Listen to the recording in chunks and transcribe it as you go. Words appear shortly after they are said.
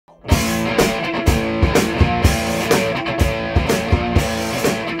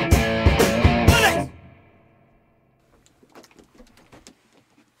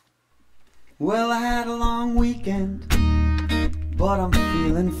Well, I had a long weekend, but I'm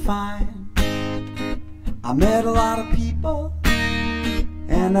feeling fine. I met a lot of people,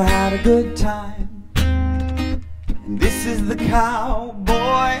 and I had a good time. And this is the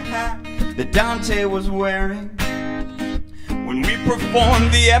cowboy hat that Dante was wearing when we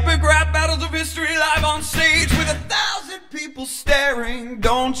performed the epic rap battles of history live on stage with 1,000 people staring.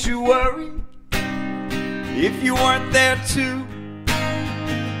 Don't you worry if you weren't there too,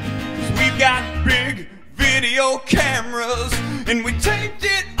 'cause we've got big video cameras and we taped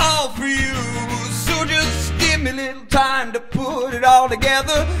it all for you. So just give me a little time to put it all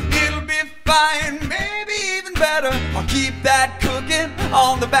together. It'll be fine, maybe even better. I'll keep that cooking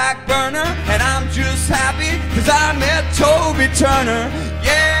on the back burner, and I'm just happy 'cause I met Toby Turner.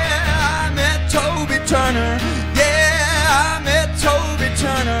 Yeah, I met Toby Turner. Yeah, I met Toby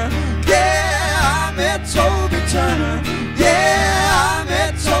Turner. Yeah, I met Toby Turner. Yeah, I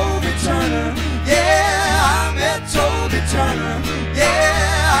met Toby Turner. Yeah, I met Toby Turner.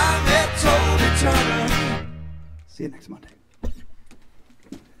 Yeah, I met Toby Turner. See you next Monday.